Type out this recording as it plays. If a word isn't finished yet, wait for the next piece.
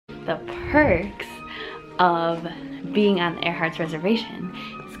the perks of being on the Erhardt's reservation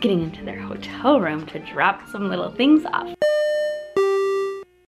is getting into their hotel room to drop some little things off.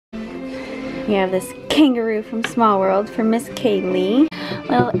 We have this kangaroo from Small World for Miss Kaylee.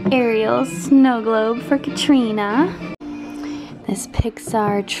 Little Ariel snow globe for Katrina. This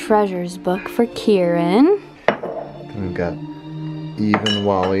Pixar Treasures book for Kieran. We've got Eve and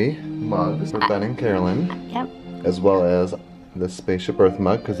Wally mugs for Ben and Carolyn. Yep. As well as the Spaceship Earth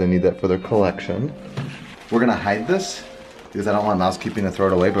mug because they need that for their collection. We're gonna hide this because I don't want mousekeeping to throw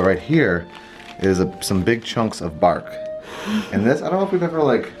it away, but right here is some big chunks of bark. And this, I don't know if we've ever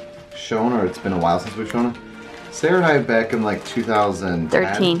like shown, or it's been a while since we've shown it. Sarah and I back in like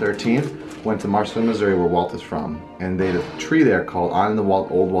 2013 went to Marshall, Missouri, where Walt is from, and they had a tree there called on the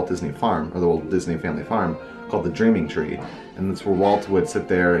old Walt Disney farm, or the Walt Disney family farm, called the Dreaming Tree. And that's where Walt would sit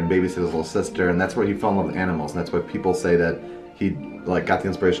there and babysit his little sister, and that's where he fell in love with animals. And that's why people say that he like got the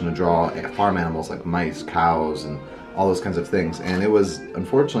inspiration to draw farm animals like mice, cows, and all those kinds of things. And it was,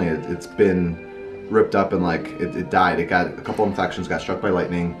 unfortunately, it's been ripped up and like it died. It got a couple infections, got struck by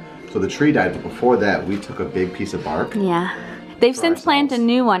lightning. So the tree died, but before that, we took a big piece of bark. Yeah. They've since planted a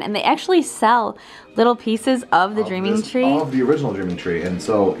new one, and they actually sell little pieces of the Dreaming Tree. Of the original Dreaming Tree. And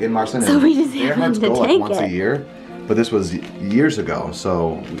so in Marcion, so we just happened to go take like once a year, but this was years ago,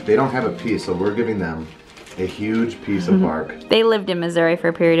 so they don't have a piece, so we're giving them a huge piece of bark. They lived in Missouri for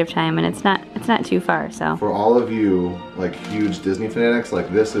a period of time, and it's not too far, so. For all of you, like, huge Disney fanatics,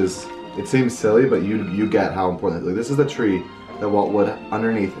 like, this is, it seems silly, but you get how important, like, this is the tree that Walt would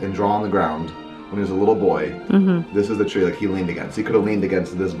underneath and draw on the ground when he was a little boy. This is the tree like he leaned against. He could have leaned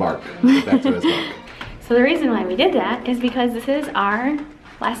against this bark, back to his bark. So the reason why we did that is because this is our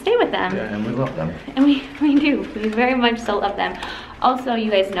last day with them. Yeah, and we love them. And we do. We very much so love them. Also,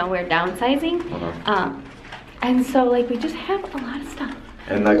 you guys know we're downsizing. And so like we just have a lot of stuff.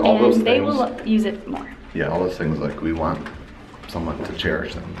 And like all those things. And they will use it more. Yeah, all those things, like we want someone to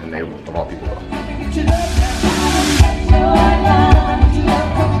cherish them, and they will, of all people will.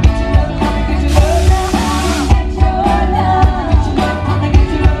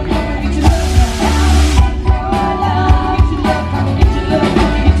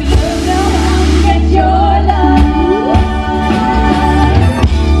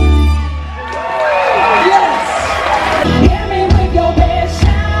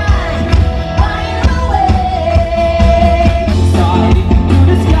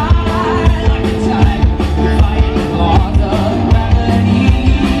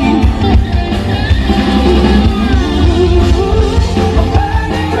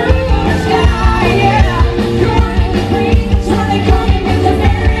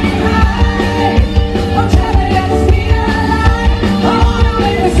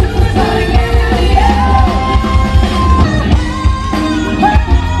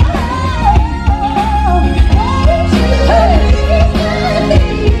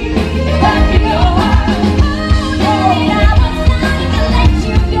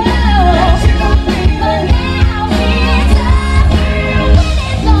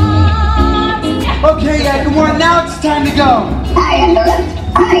 Time to go.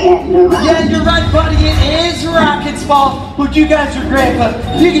 Yeah, you're right, buddy. It is Rocket's fault, but you guys are great, but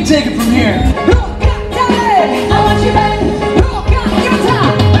you can take it from here. Who got it? I want you back. Who got your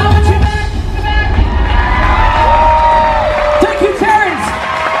time? I want you back. Thank you, Terrence.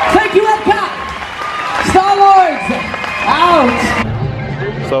 Thank you, EPCOT. Star Lords.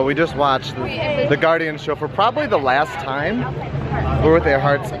 Out. So we just watched the Guardian show for probably the last time. We're with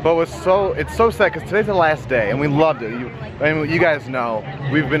Erhardt's, but it's so sad because today's the last day, and we loved it. You guys know,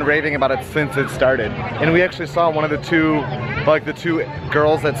 we've been raving about it since it started. And we actually saw one of the two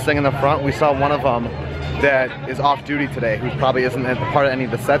girls that sing in the front. We saw one of them that is off duty today, who probably isn't part of any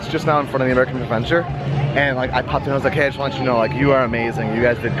of the sets, just now in front of the American Adventure. And like I popped in, I was like, hey, I just want you to know, like, you are amazing. You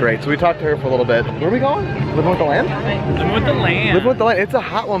guys did great. So we talked to her for a little bit. Where are we going? Living with the Land? Living with the Land. Living with the Land. It's a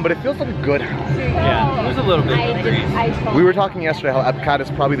hot one, but it feels like a good house. Yeah, there's a little bit of breeze. We were talking yesterday how Epcot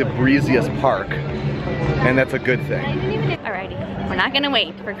is probably the breeziest park, and that's a good thing. Alrighty, we're not gonna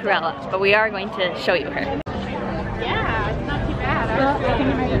wait for Cruella, but we are going to show you her. Yeah, it's not too bad.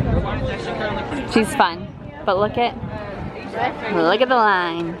 She's fun, but look at the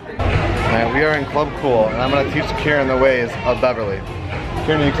line. Alright, we are in Club Cool, and I'm gonna teach Kieran the ways of Beverly.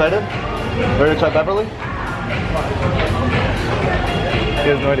 Kieran, are you excited? Ready to try Beverly? He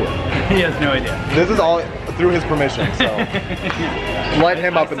has no idea. He has no idea. This is all through his permission, so light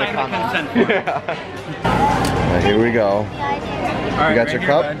him up in the comments. Yeah. Right, here we go. You got your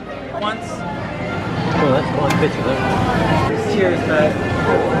cup? Once. Oh, that's one picture. Cheers, guys.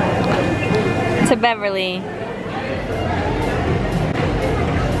 To Beverly.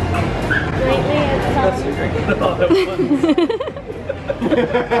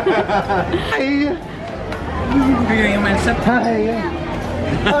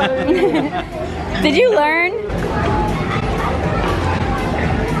 Hi. Did you learn?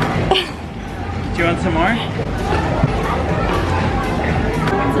 Do you want some more?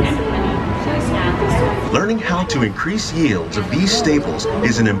 Learning how to increase yields of these staples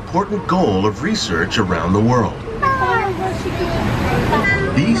is an important goal of research around the world.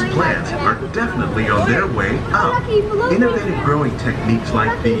 These plants are definitely on their way up. Innovative growing techniques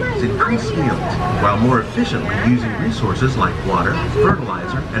like these increase yields while more efficiently using resources like water,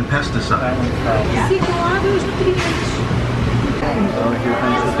 fertilizer, and pesticides. Oh, here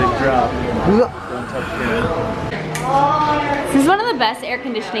comes the big drop. Don't touch it. This is one of the best air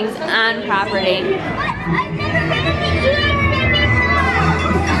conditionings on property.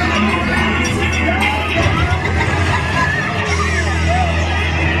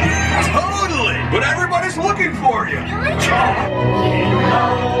 Totally! But everybody's looking for you!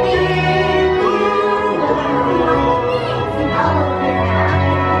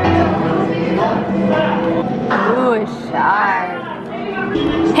 Ooh, a shark.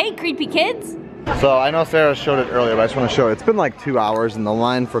 Hey, creepy kids. So I know Sarah showed it earlier, but I just want to show it. It's been like 2 hours and the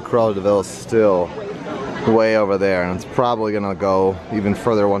line for Cruella de Vil is still way over there, and it's probably gonna go even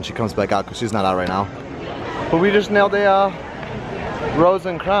further once she comes back out because she's not out right now. But we just nailed a Rose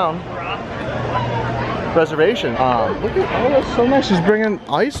and Crown reservation. Look at, oh, that's so nice. She's bringing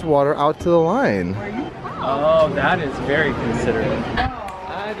ice water out to the line. Oh, that is very considerate.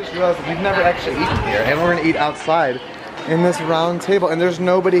 I just realized that we've never actually eaten here, and we're gonna eat outside in this round table, and there's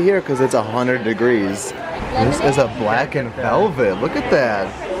nobody here because it's 100 degrees. This is a black and velvet. Look at that.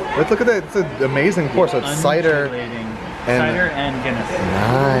 Let's look at that. It's an amazing pour. So it's cider and Guinness.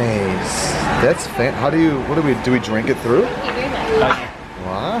 Nice. That's fan. How do you? What do we do? We drink it through?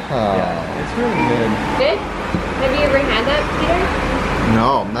 Wow. Yeah, it's really good. Good? Have you ever had that, Peter?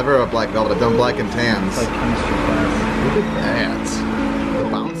 No, never a black velvet. I've done black and tans. It's like chemistry class. Look at that. The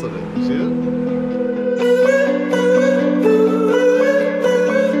bounce of it. See it?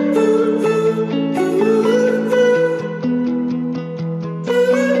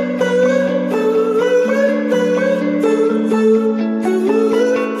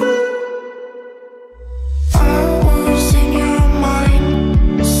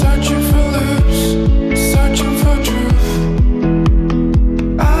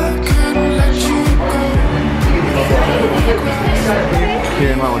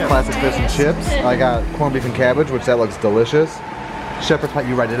 Here in one with classic fish and chips. I got corned beef and cabbage, which that looks delicious. Shepherd's pie,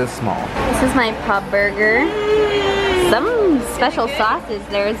 you're right, it is small. This is my pub burger. Some special sauces.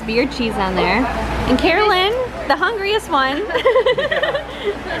 There's beer cheese on there. And Carolyn, the hungriest one.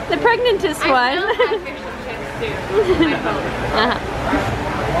 The pregnantest one.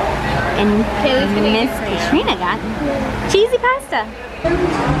 And Miss Katrina got cheesy pasta.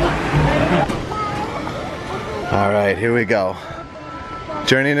 All right, here we go.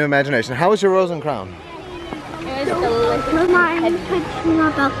 Journey into imagination. How was your Rose and Crown? Remind Katrina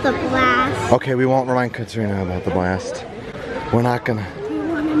about the blast. Okay, we won't remind Katrina about the blast. We're not gonna. We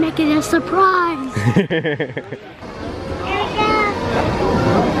want to make it a surprise.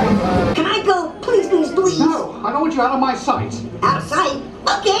 Can I go? Please, please, please. No, I don't want you out of my sight. Out of sight?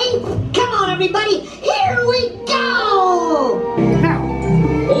 Okay. Come on, everybody. Here we go. Now,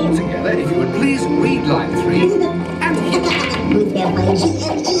 all together, if you would please read line 3 and hit. With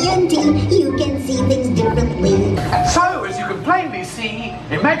F-I-G-N-E-N-T, you can see things differently. So, as you can plainly see,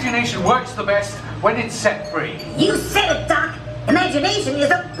 imagination works the best when it's set free. You said it, Doc. Imagination is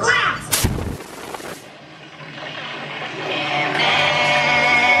a blast.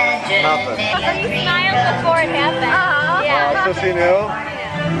 Nothing. You smiled before it happened. Yeah. Oh, so she knew?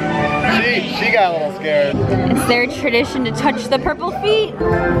 She got a little scared. It's their tradition to touch the purple feet.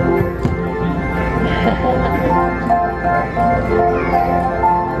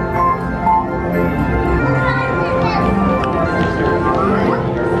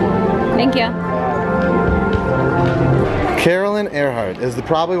 Thank you. Carolyn Erhardt is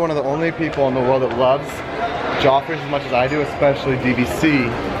probably one of the only people in the world that loves Joffrey's as much as I do, especially DVC.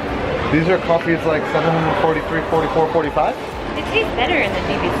 These are coffees like 743, 44, 45. It tastes better in the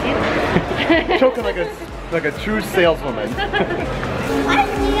BBC. Choking like a true saleswoman. I've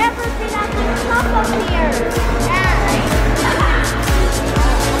never been on the top of here.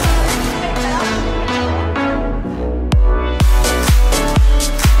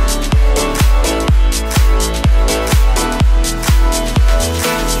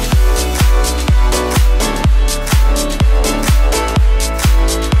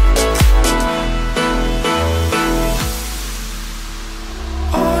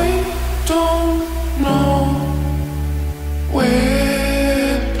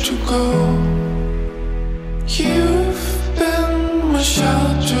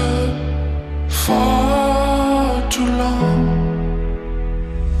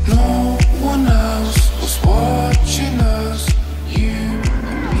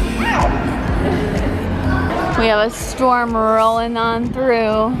 have a storm rolling on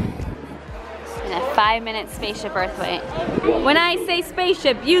through. And a 5-minute spaceship earthquake. When I say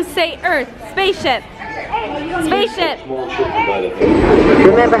spaceship, you say Earth. Spaceship. Spaceship.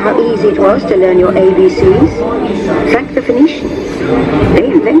 Remember how easy it was to learn your ABCs? Thank the Phoenicians.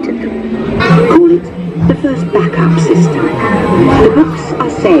 They invented them. Call it the first backup system. The books are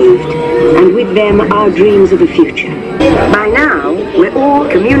saved, and with them our dreams of the future. By now, we're all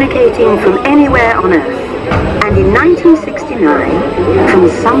communicating from anywhere on Earth, and in 1969, from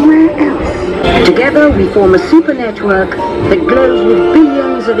somewhere else. Together we form a super network that glows with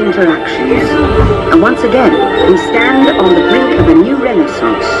billions of interactions. And once again, we stand on the brink of a new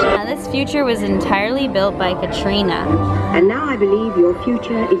renaissance. Now, this future was entirely built by Katrina. And now I believe your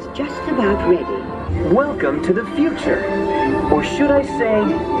future is just about ready. Welcome to the future. Or should I say,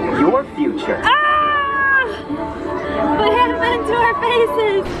 your future. Ah! What happened to our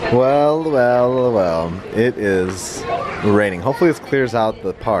faces? Well, well, well. It is raining. Hopefully this clears out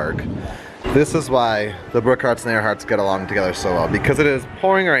the park. This is why the Brookharts and Erhardts get along together so well. Because it is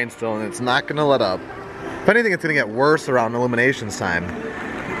pouring rain still and it's not going to let up. If anything, it's going to get worse around Illuminations time.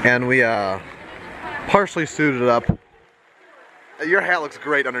 And we partially suited up. Your hat looks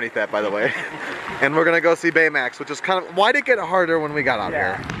great underneath that, by the way. And we're gonna go see Baymax, which is kind of, why did it get harder when we got out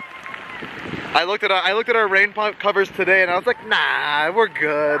here? I looked at our rain covers today and I was like, nah, we're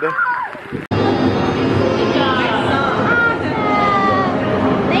good.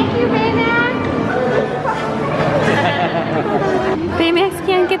 Thank you, Baymax. Baymax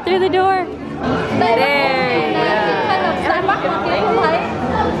can't get through the door. There you go.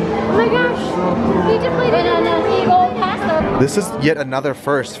 Oh my gosh, he depleted an eagle past them. This is yet another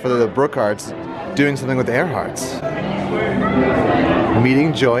first for the Brookharts doing something with the Erhardts.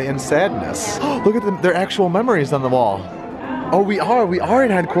 Meeting Joy and Saddness. Look at their actual memories on the wall. Oh, we are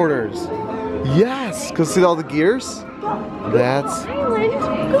in headquarters. Yes, because see all the gears? That's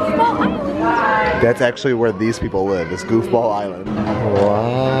actually where these people live, is Goofball Island.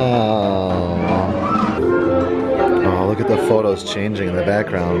 Wow. Oh, look at the photos changing in the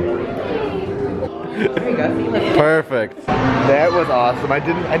background. Perfect. That was awesome. I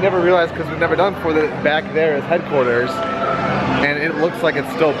never realized, because we've never done before, that back there is headquarters. And it looks like it's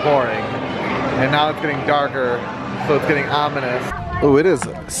still pouring. And now it's getting darker, so it's getting ominous. Oh, it is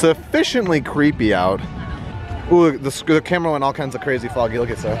sufficiently creepy out. Ooh, the camera went all kinds of crazy foggy. Look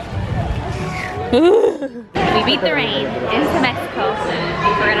at that. We beat the rain into Mexico.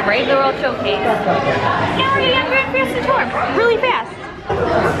 We're gonna brave the World Showcase. And we're gonna get Grand Fiesta Tour really fast.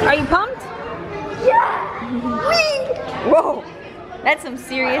 Are you pumped? Yeah! Whoa! That's some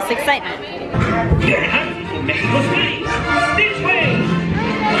serious excitement. Mexico's way! This way!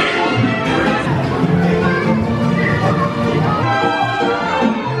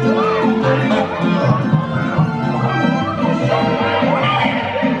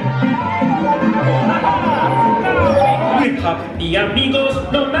 The amigos,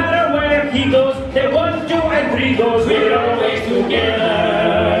 no matter where he goes, the 1, 2, and 3 goes, we're always together.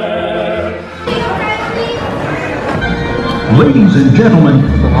 Ladies and gentlemen,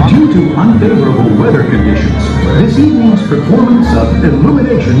 due to unfavorable weather conditions, this evening's performance of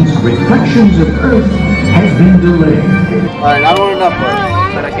Illuminations, Reflections of Earth has been delayed. Alright, I don't want enough work.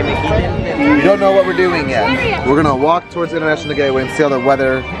 We don't know what we're doing yet. We're gonna walk towards the International Gateway and see all the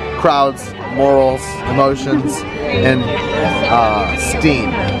weather, crowds, morals, emotions, and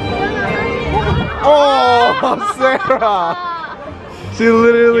steam. Oh, Sarah! She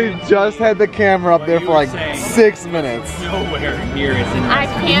literally just had the camera up there for like 6 minutes. Nowhere near is in I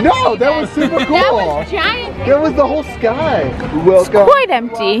can't. No, that was super cool. That was giant. That was the whole sky. Welcome. Quite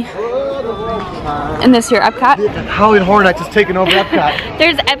empty. And this here, EPCOT. Howling Hornets is taking over EPCOT.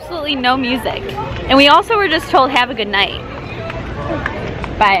 There's absolutely no music. And we also were just told have a good night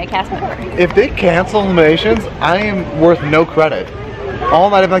by a cast member. If they cancel Illuminations, I am worth no credit. All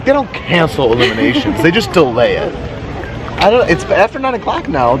night I'm like, they don't cancel Illuminations, they just delay it. I don't. It's after 9 o'clock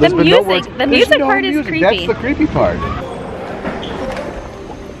now. There's been no words. The music part is creepy. That's the creepy part.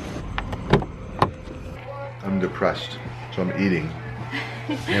 I'm depressed, so I'm eating,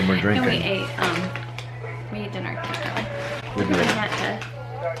 and we're drinking. And we ate dinner. We did.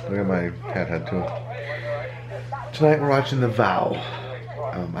 Look at my cat head too. Tonight we're watching The Vow.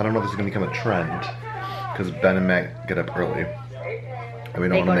 I don't know if this is gonna become a trend because Ben and Matt get up early. And we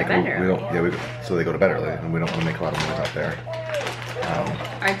don't want to make so they go to bed early, and we don't want to make a lot of noise out there.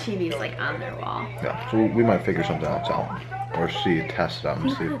 Our TV's like on their wall. Yeah, so we might figure something else out, or test it out and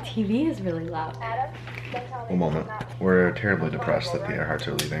see. The TV is really loud. One moment. We're terribly depressed that the Erhardts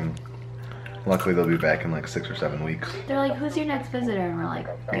are leaving. Luckily, they'll be back in like 6 or 7 weeks. They're like, who's your next visitor? And we're like,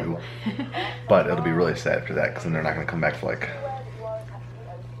 You. But it'll be really sad after that because then they're not going to come back for like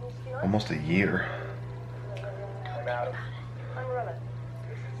almost a year.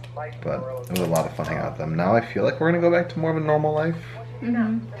 But it was a lot of fun hanging out with them. Now I feel like we're going to go back to more of a normal life.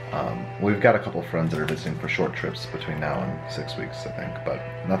 We've got a couple friends that are visiting for short trips between now and 6 weeks, I think, but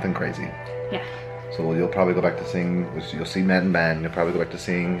nothing crazy. Yeah. So you'll probably go back to seeing, you'll see Matt and Ben, you'll probably go back to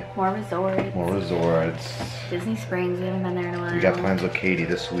seeing More resorts. more resorts. Disney Springs, we haven't been there in a while. We got plans with Katie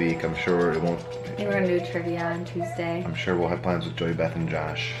this week. I'm sure it won't. I think we're gonna do trivia on Tuesday. I'm sure we'll have plans with Joy, Beth, and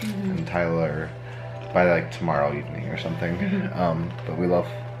Josh and Tyler by like tomorrow evening or something. But we love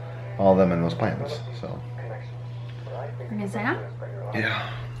all of them and those plans. So We're gonna sign off. yeah,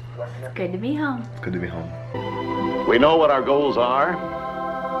 It's good to be home. it's good to be home. We know what our goals are.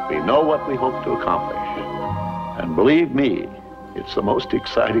 We know what we hope to accomplish. And believe me, it's the most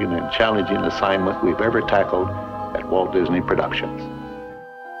exciting and challenging assignment we've ever tackled at Walt Disney Productions.